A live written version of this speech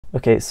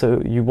Okay, so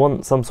you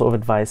want some sort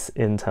of advice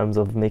in terms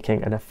of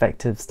making an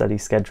effective study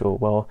schedule.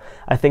 Well,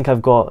 I think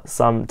I've got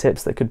some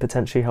tips that could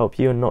potentially help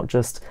you, and not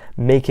just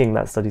making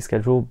that study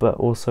schedule, but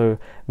also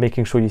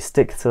making sure you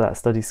stick to that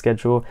study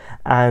schedule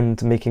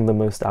and making the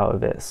most out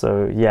of it.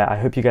 So yeah, I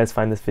hope you guys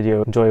find this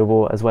video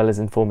enjoyable as well as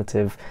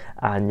informative,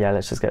 and yeah,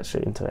 let's just get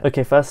straight into it.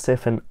 Okay, first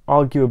tip, and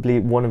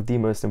arguably one of the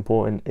most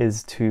important,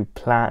 is to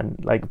plan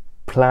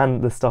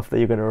the stuff that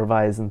you're going to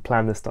revise and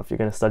plan the stuff you're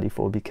going to study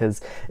for, because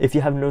if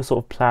you have no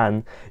sort of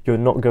plan, you're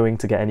not going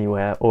to get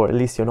anywhere, or at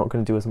least you're not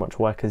going to do as much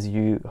work as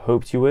you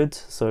hoped you would.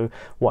 So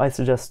what I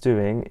suggest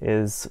doing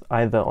is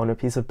either on a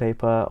piece of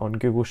paper, on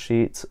Google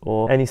Sheets,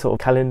 or any sort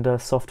of calendar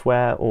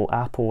software or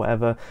app or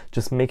whatever,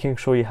 just making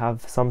sure you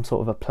have some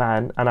sort of a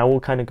plan. And I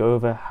will kind of go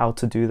over how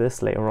to do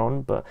this later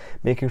on, but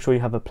making sure you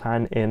have a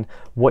plan in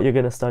what you're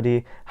going to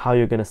study, how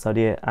you're going to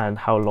study it, and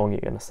how long you're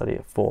going to study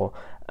it for.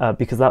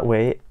 Because that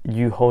way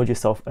you hold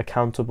yourself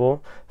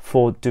accountable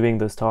for doing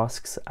those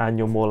tasks and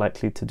you're more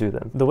likely to do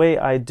them. The way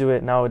I do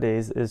it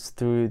nowadays is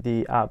through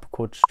the app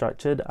called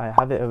Structured. I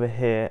have it over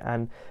here,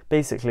 and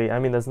basically, I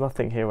mean, there's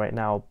nothing here right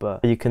now,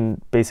 but you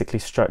can basically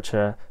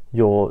structure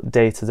your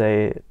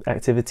day-to-day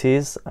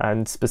activities,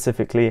 and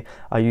specifically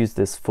I use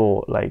this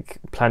for like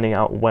planning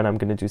out when I'm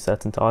going to do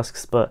certain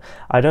tasks. But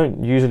I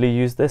don't usually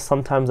use this.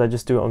 Sometimes I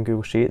just do it on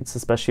Google Sheets,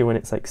 especially when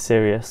it's like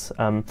serious.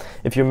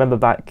 If you remember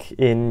back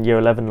in year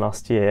 11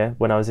 last year,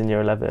 when I was in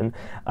year 11,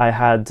 I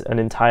had an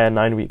entire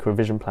 9-week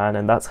revision plan,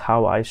 and that's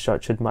how I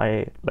structured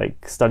my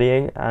like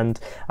studying, and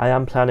I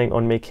am planning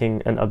on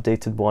making an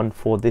updated one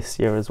for this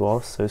year as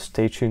well, so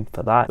stay tuned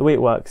for that. The way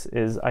it works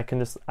is I can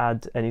just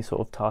add any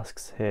sort of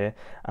tasks here,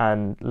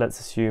 and let's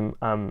assume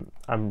I'm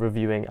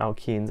reviewing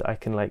alkenes. I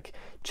can like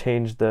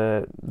change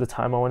the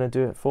time I want to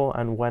do it for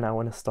and when I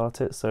want to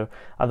start it. So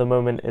at the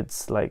moment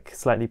it's like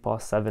slightly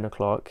past 7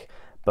 o'clock,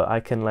 but I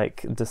can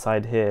like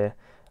decide here,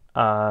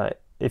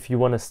 if you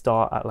want to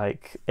start at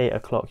like 8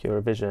 o'clock your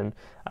revision,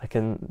 I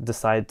can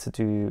decide to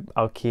do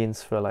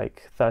alkenes for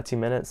like 30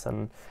 minutes,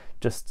 and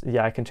just,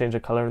 yeah, I can change the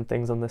color and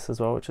things on this as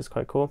well, which is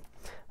quite cool.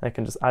 I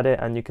can just add it,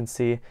 and you can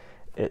see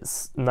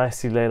it's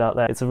nicely laid out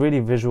there. It's a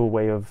really visual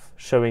way of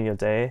showing your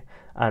day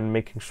and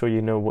making sure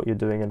you know what you're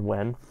doing and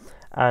when.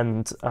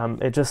 And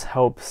it just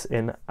helps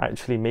in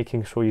actually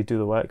making sure you do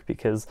the work,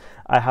 because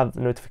I have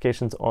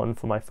notifications on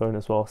for my phone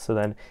as well, so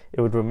then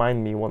it would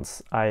remind me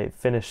once I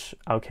finish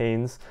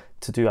alkanes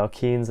to do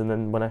alkenes, and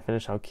then when I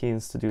finish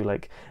alkenes to do,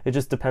 like, it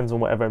just depends on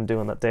whatever I'm doing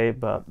on that day.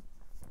 But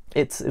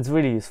it's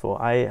really useful.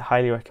 I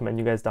highly recommend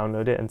you guys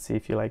download it and see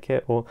if you like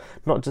it. Or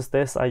not just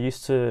this, I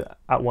used to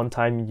at one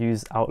time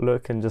use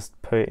Outlook and just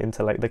put it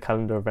into like the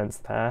calendar events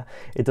there.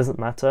 It doesn't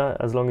matter,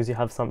 as long as you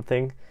have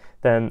something,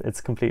 then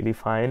it's completely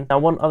fine. Now,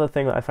 one other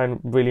thing that I find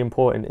really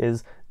important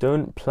is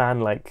don't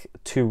plan like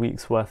 2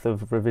 weeks worth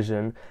of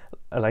revision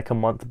like a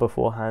month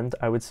beforehand.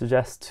 I would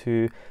suggest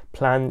to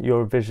plan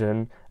your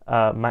revision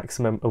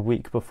maximum a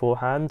week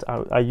beforehand.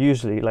 I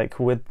usually, like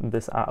with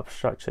this app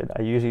Structured,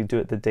 I usually do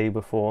it the day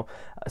before,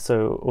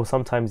 so, or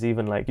sometimes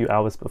even like a few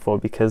hours before,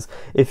 because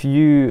if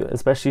you,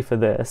 especially for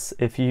this,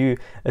 if you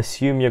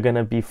assume you're going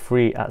to be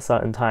free at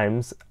certain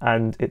times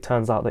and it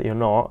turns out that you're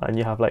not, and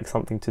you have like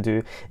something to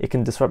do, it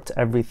can disrupt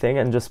everything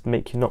and just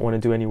make you not want to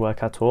do any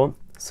work at all.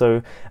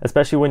 So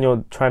especially when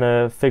you're trying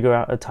to figure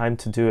out a time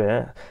to do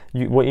it,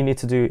 what you need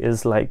to do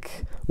is,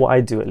 like what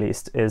I do at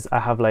least, is I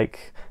have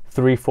like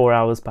 3-4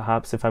 hours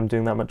perhaps, if I'm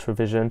doing that much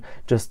revision,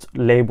 just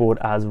labeled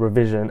as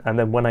revision, and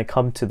then when I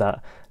come to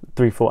that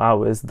 3-4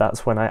 hours,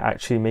 that's when I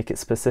actually make it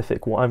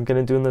specific what I'm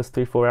going to do in those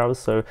 3-4 hours,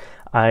 so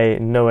I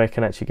know I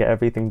can actually get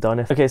everything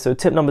done. Okay, so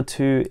tip number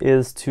 2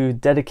 is to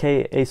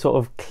dedicate a sort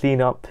of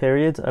cleanup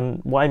period,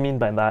 and what I mean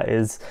by that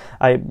is,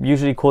 I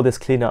usually call this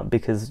cleanup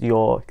because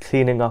you're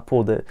cleaning up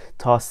all the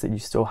tasks that you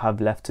still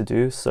have left to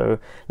do. So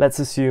let's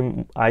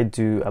assume I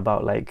do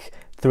about like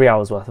 3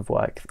 hours worth of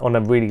work on a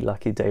really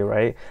lucky day,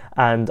 right?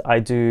 And I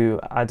do,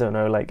 I don't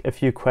know, like a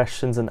few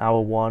questions in hour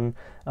 1.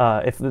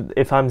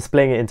 If I'm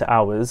splitting it into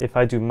hours, if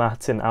I do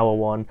maths in hour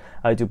 1,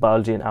 I do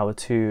biology in hour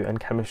 2 and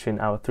chemistry in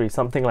hour 3,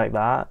 something like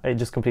that. It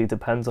just completely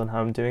depends on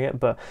how I'm doing it.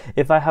 But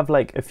if I have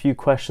like a few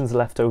questions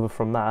left over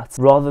from that,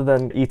 rather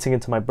than eating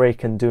into my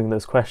break and doing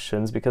those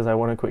questions because I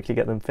want to quickly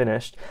get them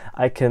finished,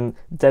 I can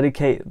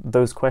dedicate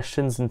those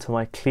questions into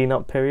my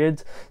cleanup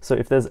period. So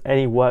if there's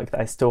any work that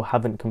I still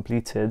haven't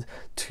completed,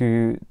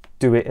 to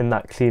do it in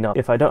that cleanup.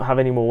 If I don't have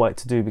any more work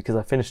to do because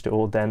I finished it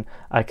all, then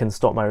I can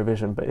stop my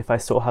revision. But if I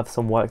still have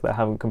some work that I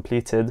haven't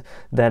completed,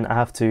 then I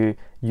have to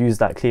use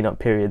that cleanup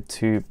period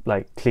to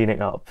like clean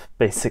it up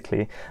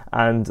basically.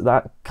 And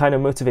that kind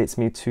of motivates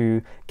me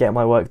to get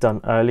my work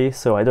done early,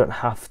 so I don't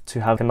have to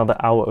have another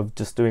hour of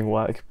just doing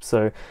work.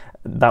 So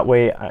that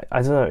way,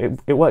 I don't know,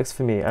 it works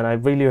for me, and I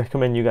really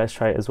recommend you guys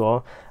try it as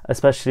well.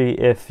 especially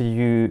if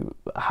you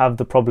have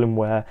the problem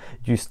where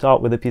you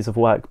start with a piece of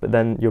work but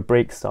then your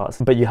break starts,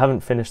 but you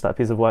haven't finished that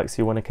piece of work,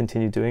 so you want to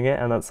continue doing it.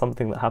 And that's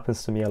something that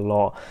happens to me a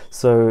lot.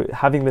 So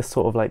having this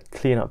sort of like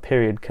clean up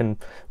period can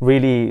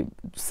really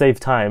save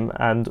time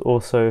and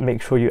also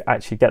make sure you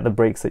actually get the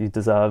breaks that you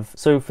deserve.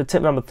 So for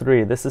tip number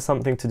 3, this is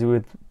something to do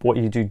with what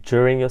you do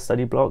during your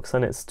study blocks,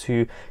 and it's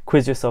to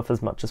quiz yourself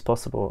as much as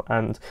possible.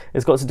 And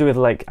it's got to do with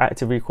like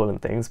active recall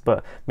and things,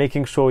 but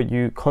making sure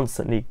you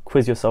constantly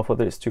quiz yourself,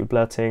 whether it's through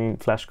blurting,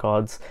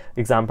 flashcards,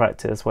 exam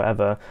practice,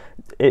 whatever.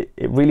 It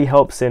really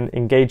helps in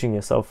engaging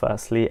yourself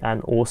firstly,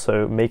 and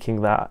also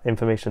making that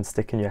information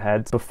stick in your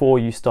head. Before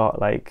you start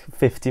like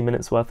 50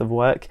 minutes worth of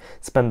work,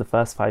 spend the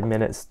first 5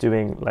 minutes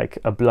doing like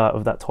a blurt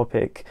of that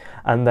topic,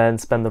 and then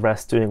spend the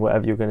rest doing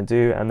whatever you're going to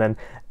do, and then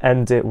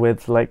end it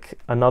with like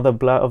another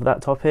blurt of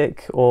that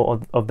topic or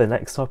of the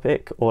next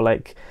topic, or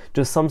like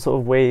just some sort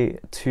of way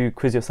to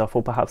quiz yourself,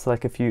 or perhaps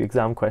like a few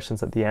exam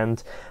questions at the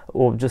end,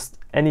 or just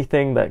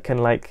anything that can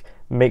like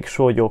make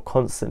sure you're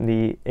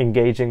constantly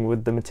engaging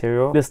with the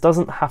material. This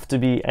doesn't have to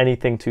be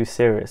anything too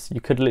serious. You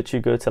could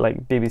literally go to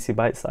like BBC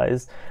Bite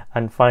Size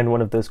and find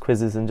one of those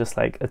quizzes and just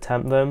like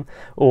attempt them,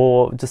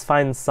 or just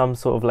find some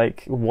sort of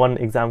like one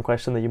exam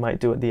question that you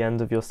might do at the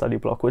end of your study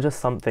block, or just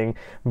something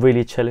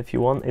really chill if you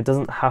want. It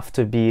doesn't have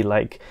to be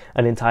like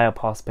an entire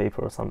past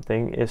paper or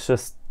something. It's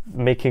just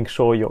making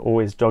sure you're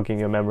always jogging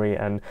your memory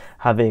and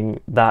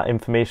having that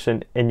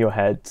information in your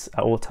head at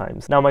all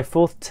times. Now, my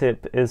 4th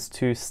tip is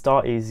to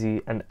start easy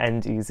and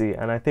end easy,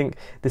 and I think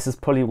this is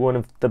probably one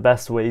of the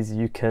best ways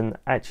you can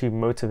actually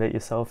motivate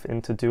yourself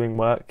into doing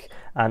work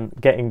and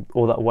getting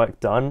all that work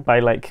done,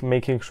 by like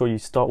making sure you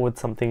start with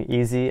something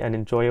easy and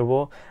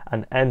enjoyable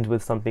and end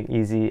with something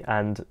easy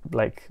and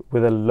like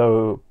with a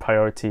low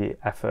priority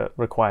effort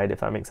required, if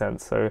that makes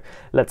sense. So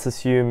let's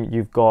assume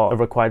you've got a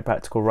required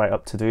practical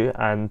write-up to do,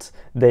 and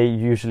they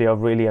usually are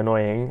really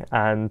annoying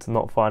and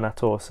not fun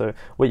at all. So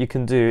what you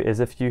can do is,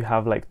 if you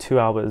have like 2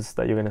 hours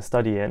that you're going to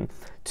study in,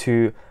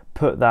 to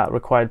put that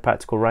required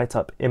practical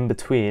write-up in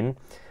between.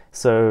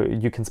 So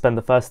you can spend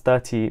the first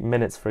 30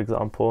 minutes, for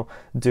example,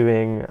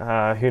 doing,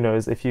 who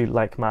knows, if you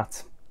like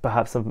maths,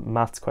 perhaps some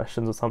maths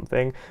questions or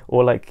something,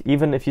 or like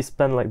even if you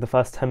spend like the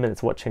first 10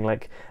 minutes watching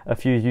like a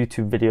few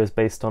YouTube videos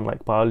based on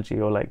like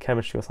biology or like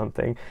chemistry or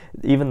something,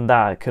 even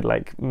that could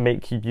like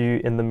make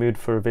you in the mood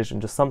for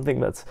revision. Just something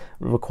that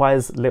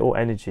requires little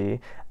energy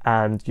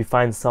and you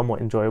find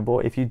somewhat enjoyable.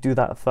 If you do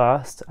that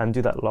first and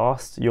do that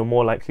last, you're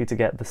more likely to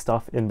get the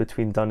stuff in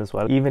between done as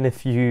well. Even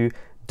if you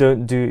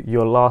don't do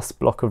your last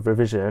block of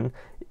revision,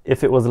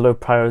 if it was a low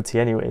priority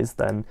anyways,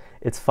 then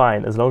it's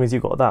fine. As long as you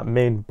got that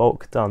main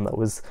bulk done, that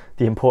was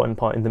the important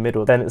part in the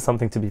middle, then it's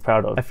something to be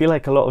proud of. I feel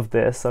like a lot of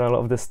this and a lot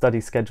of this study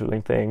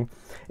scheduling thing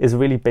is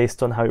really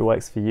based on how it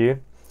works for you.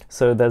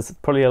 So there's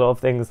probably a lot of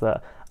things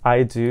that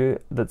I do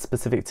that's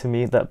specific to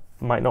me that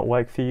might not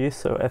work for you.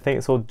 So I think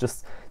it's all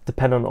just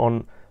dependent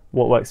on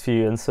what works for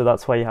you, and so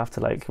that's why you have to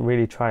like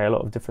really try a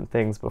lot of different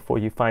things before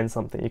you find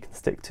something you can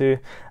stick to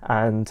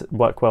and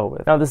work well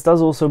with. Now, this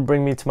does also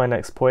bring me to my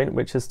next point,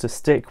 which is to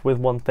stick with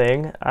one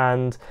thing,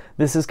 and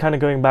this is kind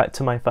of going back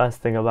to my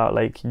first thing about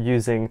like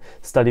using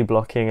study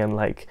blocking and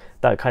like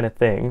that kind of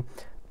thing.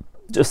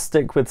 Just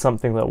stick with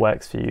something that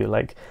works for you.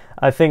 Like,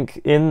 I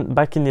think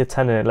back in year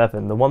 10 and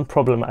 11, the one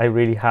problem I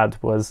really had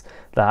was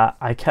that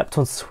I kept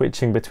on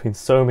switching between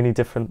so many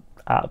different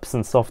apps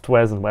and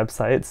softwares and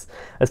websites,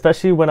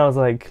 especially when I was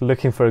like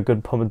looking for a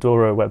good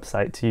Pomodoro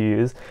website to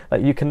use.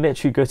 Like, you can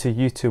literally go to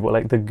YouTube or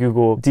like the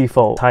Google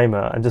default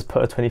timer and just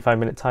put a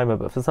 25-minute timer,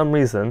 but for some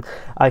reason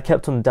I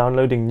kept on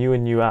downloading new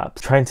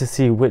apps, trying to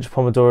see which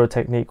Pomodoro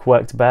technique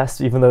worked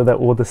best, even though they're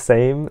all the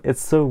same.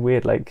 It's so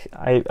weird. Like,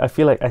 I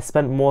feel like I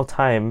spent more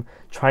time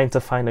trying to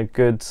find a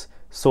good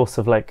source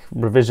of like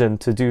revision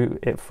to do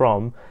it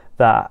from,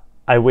 that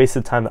I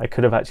wasted time that I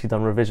could have actually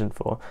done revision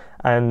for.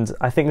 And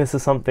I think this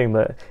is something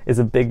that is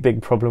a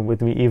big problem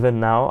with me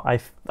even now.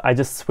 I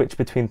just switch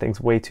between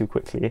things way too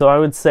quickly. So I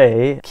would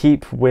say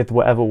keep with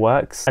whatever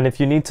works, and if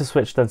you need to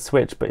switch, then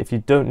switch. But if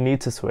you don't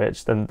need to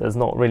switch, then there's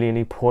not really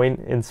any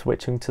point in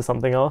switching to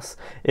something else.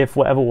 If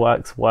whatever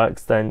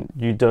works, then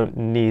you don't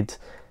need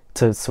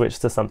to switch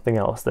to something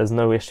else. There's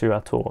no issue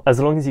at all. As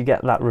long as you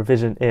get that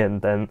revision in,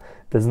 then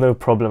there's no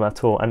problem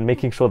at all, and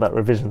making sure that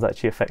revision is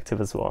actually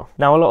effective as well.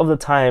 Now, a lot of the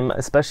time,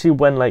 especially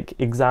when like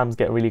exams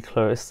get really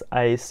close,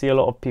 I see a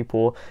lot of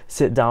people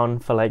sit down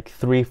for like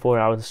 3-4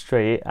 hours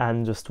straight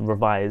and just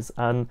revise,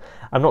 and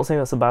I'm not saying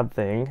that's a bad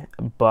thing,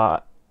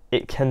 but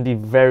it can be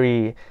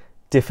very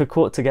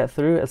difficult to get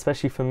through,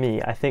 especially for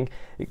me. I think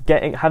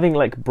having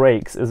like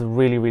breaks is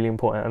really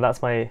important, and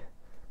that's my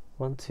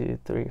 1, 2,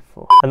 3,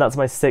 4. And that's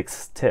my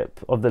 6th tip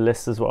of the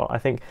list as well. I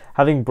think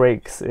having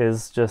breaks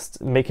is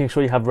just making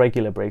sure you have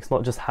regular breaks,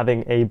 not just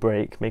having a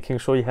break. Making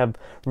sure you have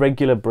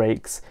regular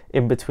breaks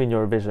in between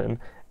your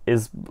revision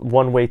is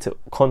one way to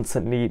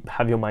constantly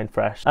have your mind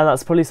fresh. And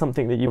that's probably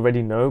something that you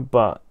already know,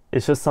 but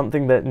it's just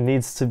something that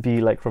needs to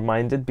be like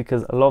reminded,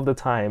 because a lot of the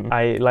time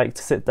I like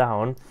to sit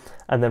down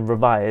and then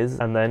revise,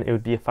 and then it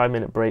would be a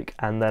 5-minute break,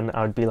 and then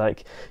I would be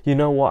like, you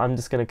know what, I'm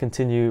just going to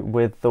continue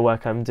with the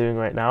work I'm doing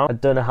right now. I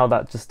don't know how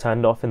that just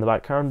turned off in the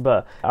background,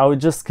 but I would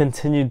just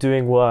continue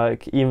doing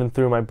work even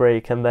through my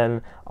break, and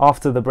then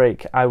after the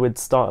break I would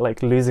start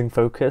like losing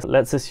focus.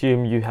 Let's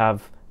assume you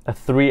have a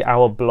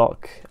 3-hour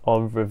block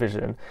of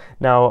revision.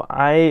 Now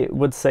I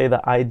would say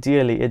that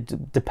ideally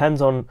it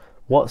depends on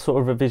what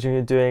sort of revision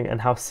you're doing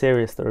and how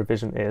serious the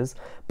revision is.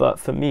 But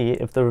for me,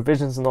 if the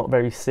revision's not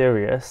very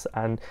serious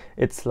and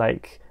it's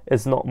like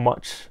it's not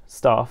much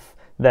stuff,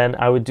 then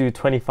I would do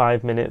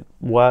 25-minute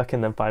work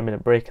and then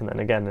 5-minute break, and then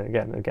again and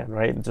again and again,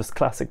 right? Just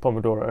classic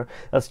Pomodoro.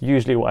 That's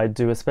usually what I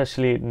do,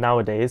 especially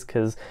nowadays,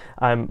 because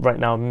I'm right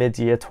now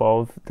mid-year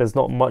 12. There's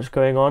not much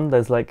going on.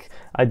 There's like,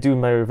 I do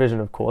my revision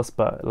of course,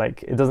 but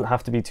like it doesn't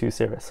have to be too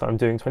serious. So I'm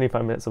doing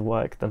 25 minutes of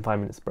work, then 5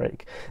 minutes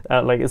break.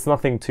 Like it's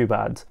nothing too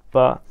bad.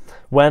 But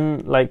when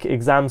like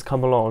exams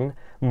come along,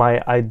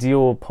 my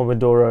ideal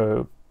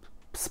Pomodoro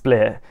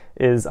split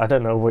is, I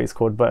don't know what it's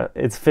called, but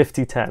it's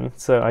 50-10.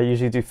 So I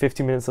usually do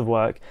 50 minutes of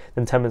work,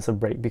 then 10 minutes of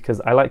break,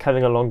 because I like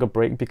having a longer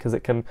break because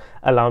it can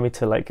allow me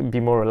to like be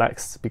more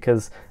relaxed,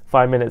 because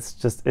 5 minutes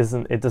just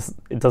isn't, it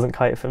doesn't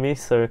cut it for me.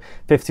 So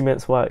 50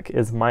 minutes work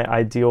is my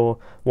ideal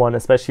one,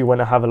 especially when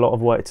I have a lot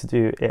of work to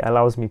do. It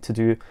allows me to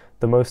do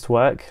the most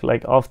work.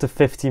 Like after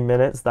 50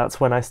 minutes, that's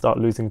when I start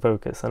losing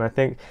focus. And I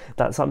think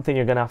that's something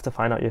you're gonna have to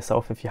find out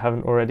yourself if you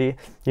haven't already.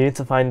 You need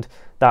to find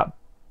that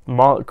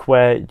mark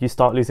where you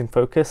start losing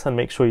focus and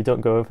make sure you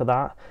don't go over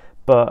that.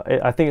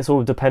 But I think it's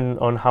all dependent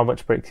on how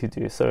much breaks you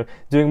do. So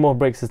doing more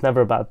breaks is never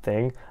a bad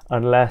thing,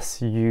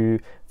 unless you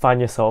find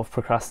yourself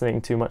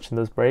procrastinating too much in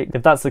those breaks.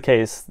 If that's the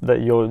case,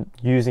 that you're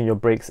using your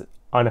breaks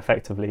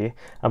ineffectively,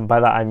 and by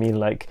that I mean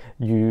like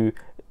you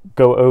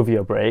go over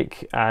your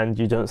break and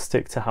you don't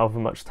stick to however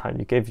much time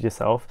you give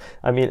yourself.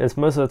 I mean, it's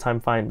most of the time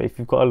fine, but if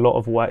you've got a lot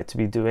of work to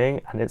be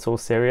doing and it's all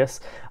serious,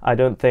 I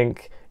don't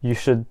think you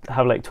should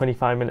have like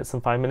 25 minutes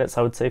and 5 minutes.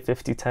 I would say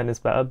 50-10 is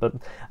better, but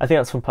I think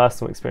that's from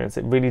personal experience.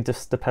 It really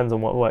just depends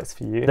on what works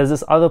for you. There's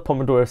this other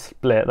Pomodoro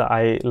split that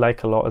I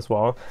like a lot as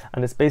well,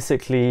 and it's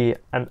basically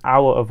an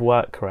hour of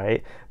work,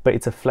 right? But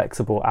it's a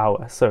flexible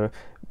hour. So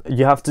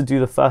you have to do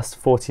the first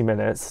 40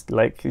 minutes,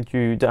 like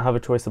you don't have a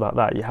choice about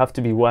that. You have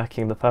to be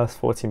working the first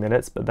 40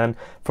 minutes, but then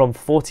from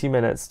 40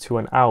 minutes to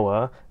an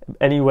hour,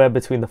 anywhere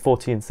between the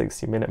 40 and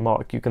 60 minute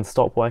mark, you can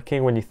stop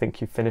working when you think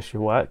you've finished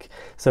your work.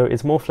 So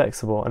it's more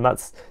flexible, and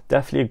that's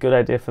definitely a good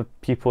idea for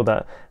people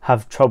that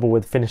have trouble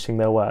with finishing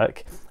their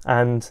work.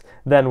 And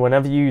then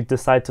whenever you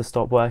decide to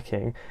stop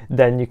working,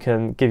 then you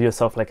can give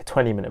yourself like a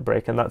 20-minute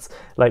break. And that's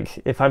like,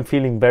 if I'm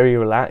feeling very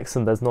relaxed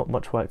and there's not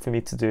much work for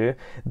me to do,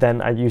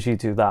 then I usually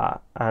do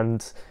that.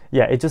 And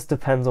yeah, it just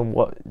depends on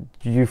what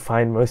you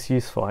find most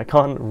useful. I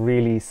can't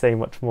really say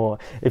much more.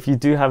 If you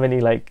do have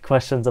any like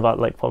questions about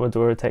like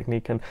Pomodoro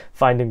technique and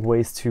finding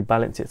ways to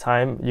balance your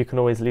time, you can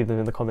always leave them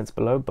in the comments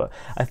below. But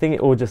I think it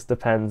all just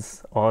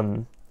depends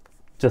on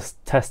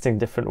just testing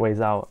different ways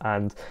out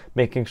and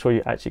making sure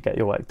you actually get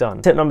your work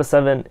done. Tip number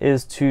 7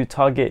 is to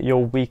target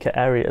your weaker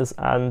areas.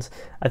 And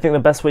I think the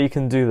best way you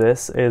can do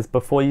this is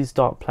before you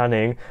start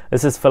planning.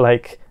 This is for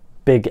like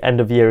big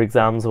end of year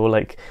exams or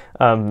like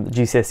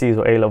GCSEs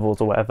or A-levels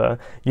or whatever.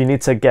 You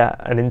need to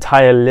get an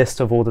entire list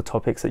of all the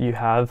topics that you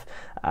have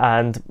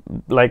and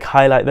like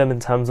highlight them in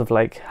terms of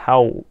like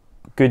how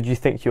good you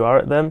think you are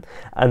at them,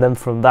 and then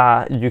from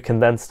that you can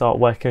then start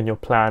working on your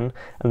plan,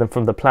 and then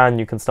from the plan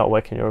you can start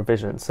working your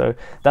revision. So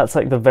that's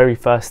like the very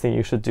first thing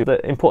you should do.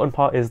 The important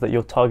part is that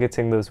you're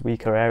targeting those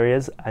weaker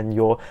areas and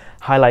you're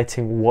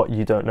highlighting what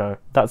you don't know.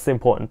 That's the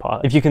important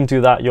part. If you can do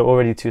that, you're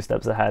already 2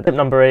 steps ahead. Tip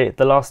number 8,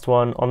 the last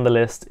one on the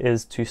list,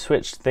 is to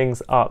switch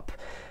things up.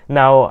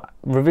 Now,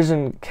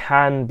 revision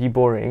can be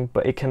boring,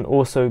 but it can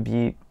also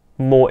be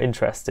more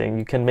interesting.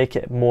 You can make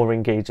it more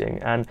engaging,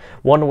 and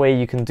one way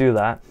you can do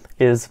that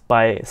is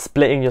by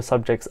splitting your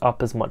subjects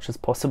up as much as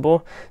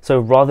possible. So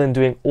rather than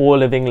doing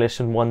all of English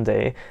in one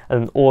day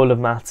and all of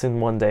maths in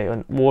one day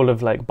and all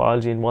of like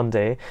biology in one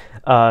day,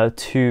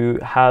 to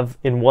have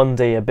in one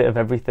day a bit of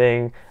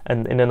everything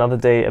and in another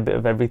day a bit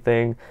of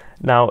everything.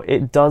 Now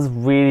it does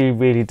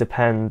really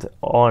depend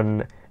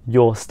on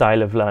your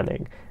style of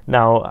learning.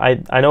 Now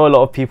I know a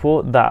lot of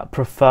people that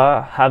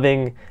prefer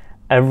having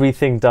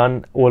everything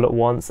done all at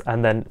once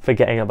and then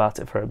forgetting about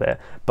it for a bit,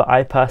 but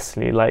I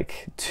personally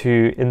like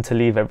to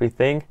interleave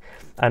everything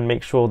and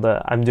make sure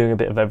that I'm doing a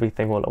bit of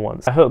everything all at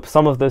once. I hope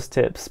some of those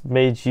tips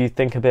made you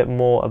think a bit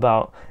more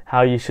about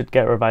how you should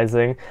get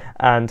revising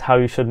and how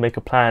you should make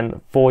a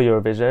plan for your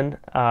revision,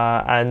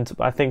 and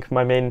I think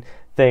my main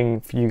thing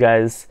for you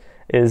guys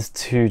is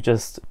to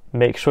just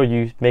make sure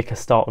you make a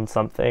start on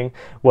something,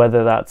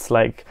 whether that's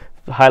like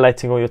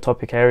highlighting all your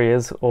topic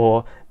areas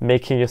or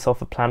making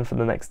yourself a plan for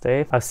the next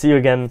day. I'll see you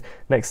again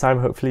next time,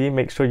 hopefully.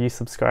 Make sure you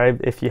subscribe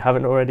if you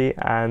haven't already,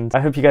 and I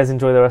hope you guys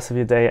enjoy the rest of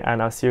your day,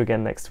 and I'll see you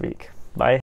again next week. Bye.